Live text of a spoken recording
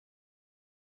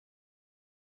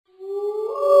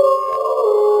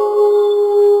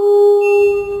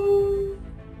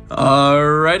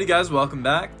Alrighty guys, welcome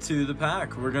back to the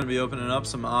pack. We're going to be opening up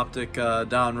some Optic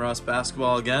Donruss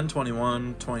basketball again,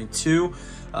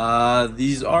 21-22.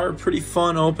 These are pretty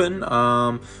fun open.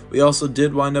 We also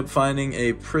did wind up finding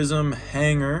a Prism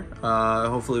hanger.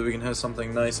 Hopefully we can have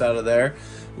something nice out of there.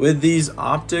 With these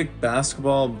Optic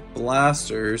Basketball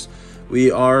blasters, we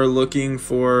are looking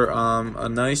for a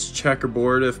nice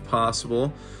checkerboard if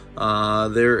possible.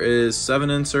 There is 7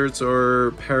 inserts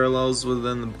or parallels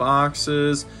within the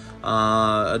boxes.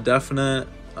 A definite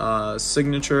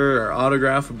signature or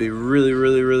autograph would be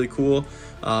really cool.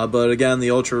 But again, the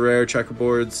ultra rare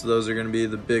checkerboards, those are going to be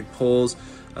the big pulls.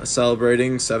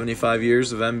 Celebrating 75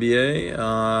 years of NBA.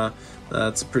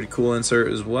 That's a pretty cool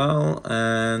insert as well.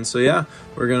 And so yeah,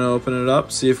 we're going to open it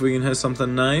up, see if we can hit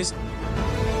something nice.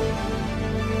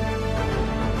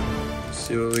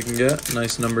 See what we can get.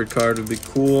 Nice numbered card would be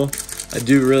cool. I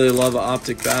do really love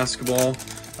Optic Basketball.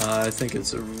 I think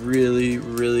it's a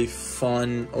really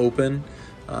fun open.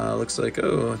 Looks like,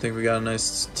 I think we got a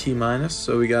nice T-.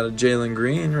 So we got a Jalen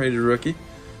Green, rated rookie.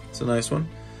 It's a nice one.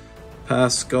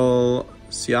 Pascal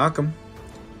Siakam.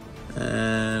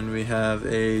 And we have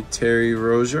a Terry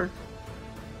Rozier.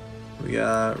 We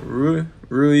got Rui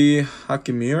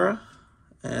Hachimura.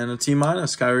 And a T-,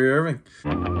 Kyrie Irving.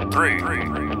 3, 2,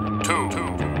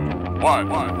 1.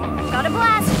 Got a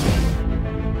blast!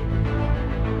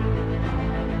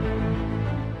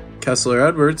 Kessler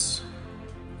Edwards.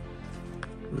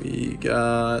 We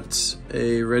got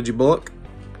a Reggie Bullock.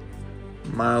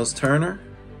 Miles Turner.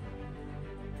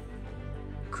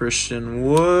 Christian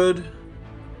Wood.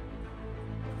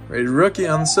 Rated rookie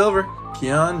on the silver.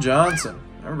 Keon Johnson.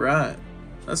 All right.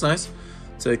 That's nice.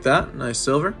 Take that. Nice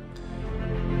silver.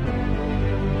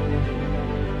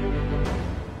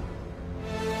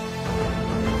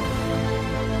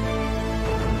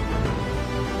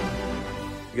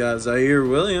 We got Zaire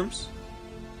Williams.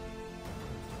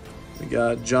 We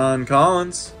got John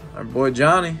Collins, our boy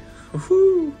Johnny.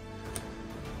 Woohoo!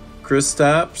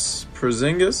 Kristaps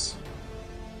Porzingis.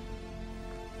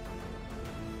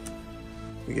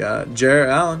 We got Jarrett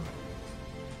Allen.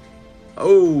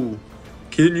 Oh,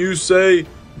 can you say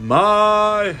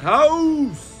my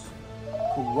house?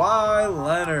 Kawhi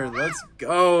Leonard, let's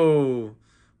go.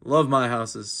 Love my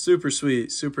houses. Super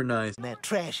sweet, super nice. That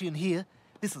trash in here.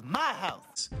 This is my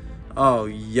house. Oh,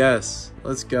 yes.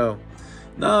 Let's go.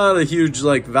 Not a huge,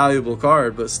 valuable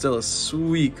card, but still a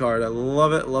sweet card. I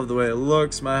love it. Love the way it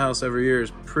looks. My house every year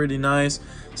is pretty nice.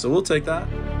 So we'll take that.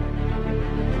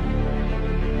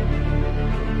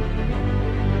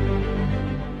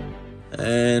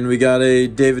 And we got a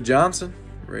David Johnson,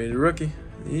 rated rookie.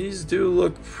 These do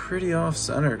look pretty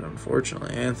off-centered,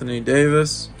 unfortunately. Anthony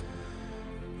Davis.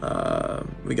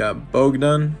 We got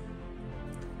Bogdan.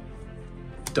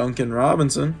 Duncan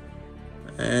Robinson,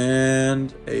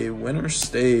 and a winner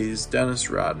stays, Dennis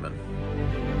Rodman.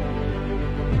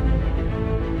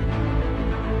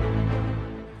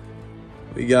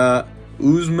 We got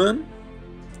Usman.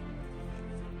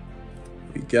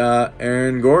 We got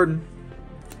Aaron Gordon.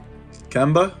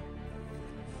 Kemba.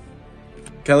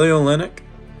 Kelly Olynyk.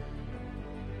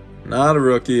 Not a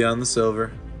rookie on the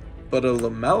silver, but a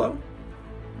LaMelo.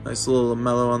 Nice little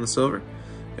LaMelo on the silver.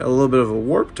 Got a little bit of a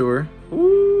warp tour.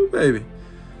 Ooh, baby.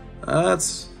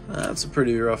 That's a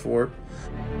pretty rough warp.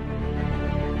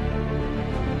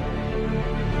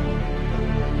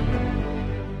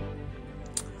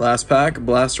 Last pack,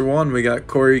 Blaster 1, we got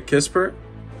Corey Kispert.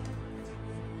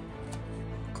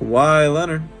 Kawhi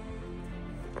Leonard.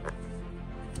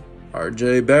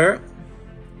 RJ Barrett.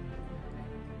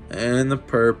 And the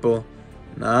purple,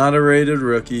 not a rated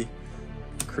rookie,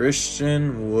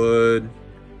 Christian Wood.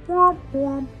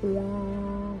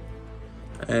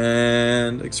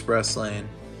 And Express Lane.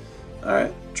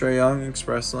 Alright, Trae Young,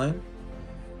 Express Lane.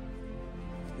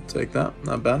 I'll take that,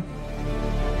 not bad.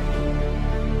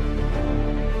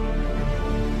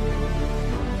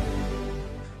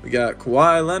 We got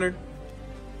Kawhi Leonard,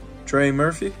 Trey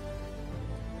Murphy.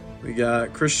 We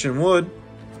got Christian Wood.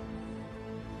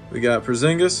 We got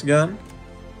Porzingis again.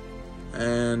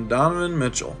 And Donovan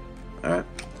Mitchell. Alright,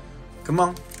 come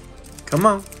on. Come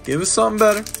on, give us something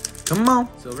better. Come on.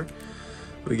 Silver.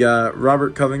 We got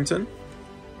Robert Covington.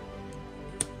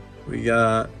 We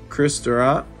got Chris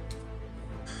Durant.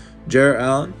 Jarrett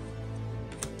Allen.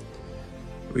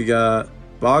 We got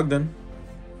Bogdan.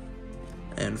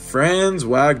 And Franz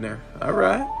Wagner. All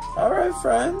right,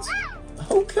 Franz.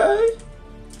 Okay.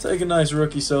 Take a nice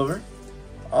rookie silver.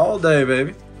 All day,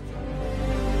 baby.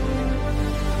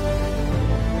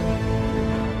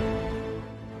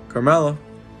 Carmelo.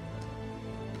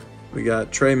 We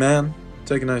got Trey Mann.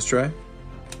 Take a nice Trey.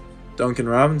 Duncan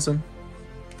Robinson.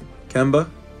 Kemba.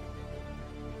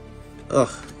 Ugh,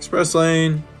 express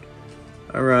lane.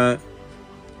 All right.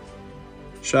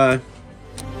 Shy.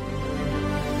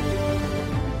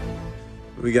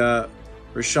 We got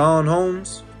Rashawn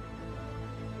Holmes,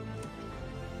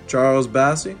 Charles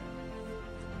Bassey,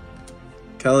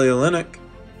 Kelly Olynyk,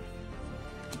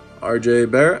 RJ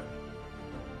Barrett,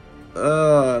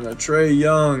 and a Trae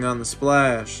Young on the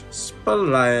splash.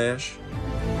 Splash.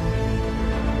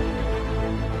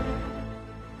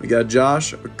 We got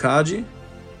Josh Okaji.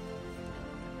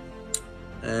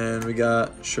 And we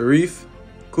got Sharif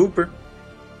Cooper.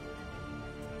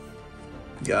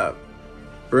 We got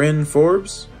Bryn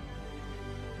Forbes.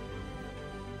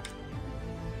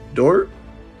 Dort.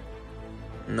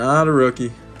 Not a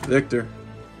rookie. Victor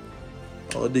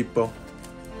Oladipo.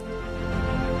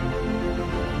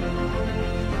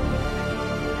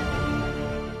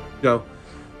 Go.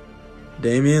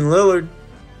 Damian Lillard.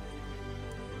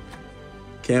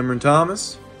 Cameron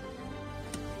Thomas.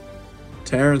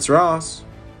 Terrence Ross.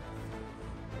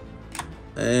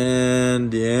 And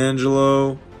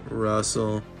D'Angelo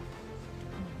Russell.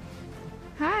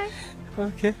 Hi.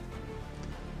 Okay.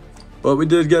 But we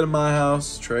did get in my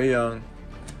house, Trae Young.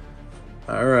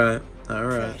 All right.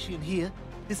 Trash in here.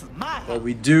 This is my house. But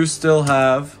we do still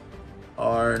have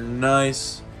our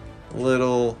nice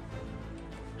little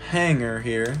hanger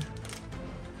here.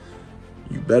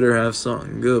 You better have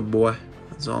something good, boy.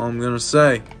 That's all I'm gonna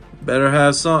say. Better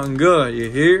have something good, you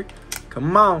hear?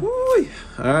 Come on. Woo-wee.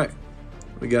 All right.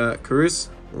 We got Chris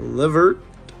Levert,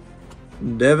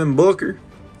 Devin Booker,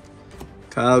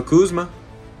 Kyle Kuzma,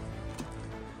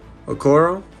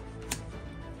 Okoro,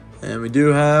 and we do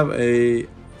have a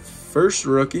first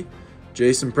rookie,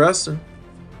 Jason Preston.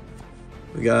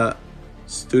 We got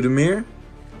Studemir,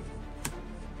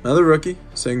 another rookie,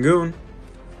 Sengun.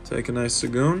 Take a nice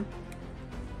Sengun.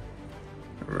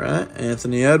 All right,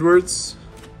 Anthony Edwards,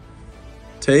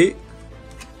 Tate,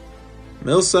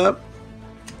 Millsap,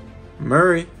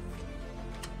 Murray.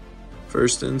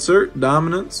 First insert,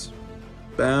 Dominance,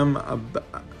 Bam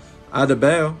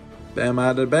Adebayo. Bam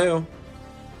Adebayo.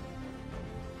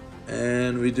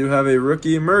 And we do have a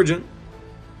rookie emergent,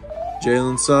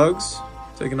 Jalen Suggs.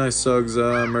 Take a nice Suggs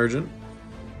emergent.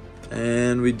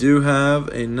 And we do have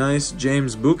a nice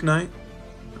James Bouknight.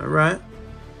 All right.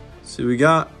 See, we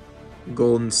got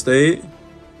Golden State.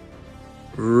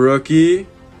 Rookie.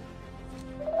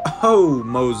 Oh,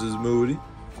 Moses Moody.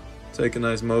 Take a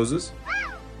nice Moses.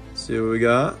 See what we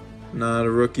got. Not a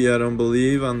rookie, I don't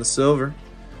believe, on the silver.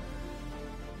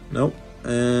 Nope.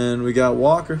 And we got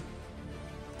Walker.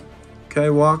 Okay,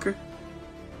 Walker.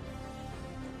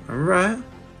 All right.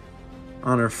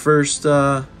 On our first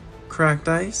cracked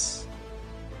ice.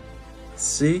 Let's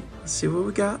see what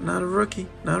we got. Not a rookie.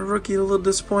 Not a rookie. A little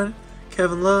disappointed.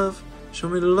 Kevin Love. Show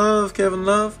me the love, Kevin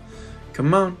Love.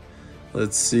 Come on.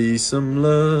 Let's see some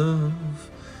love.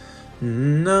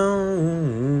 No.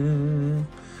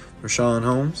 Rashawn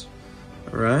Holmes.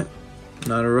 All right.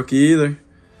 Not a rookie either.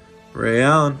 Ray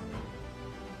Allen.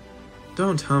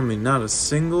 Don't tell me not a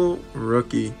single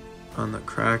rookie on the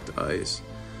cracked ice.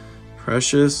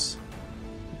 Precious.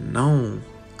 No.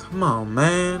 Come on,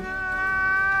 man.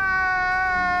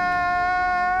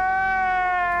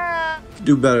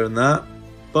 Do better than that.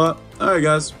 But, alright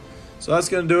guys. So that's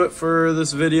going to do it for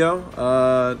this video.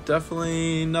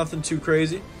 Definitely nothing too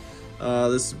crazy.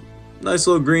 This nice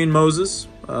little green Moses.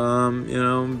 You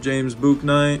know, James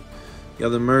Bouknight. Got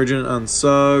the emergent on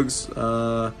Suggs.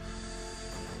 Yeah,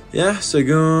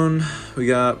 Sengun. We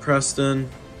got Preston.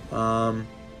 You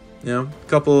know, a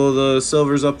couple of the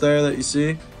silvers up there that you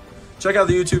see. Check out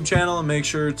the YouTube channel and make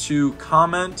sure to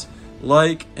comment,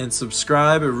 like, and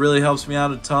subscribe. It really helps me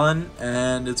out a ton,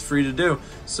 and it's free to do.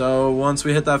 So once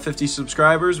we hit that 50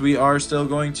 subscribers, we are still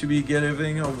going to be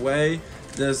giving away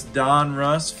this Don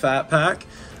Russ Fat Pack.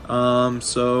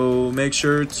 So make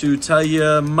sure to tell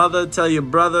your mother, tell your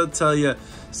brother, tell your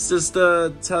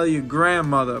sister, tell your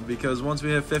grandmother, because once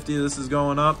we hit 50, this is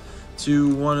going up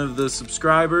to one of the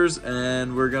subscribers,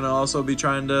 and we're gonna also be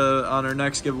trying to, on our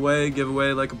next giveaway, give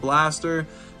away like a blaster.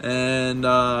 And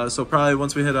so probably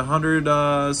once we hit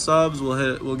 100 subs,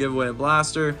 we'll give away a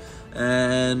blaster,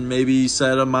 and maybe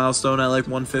set a milestone at like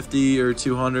 150 or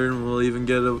 200, and we'll even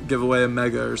give away a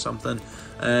mega or something.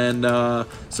 And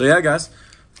so yeah, guys,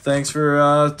 thanks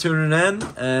for tuning in,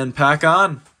 and pack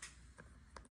on.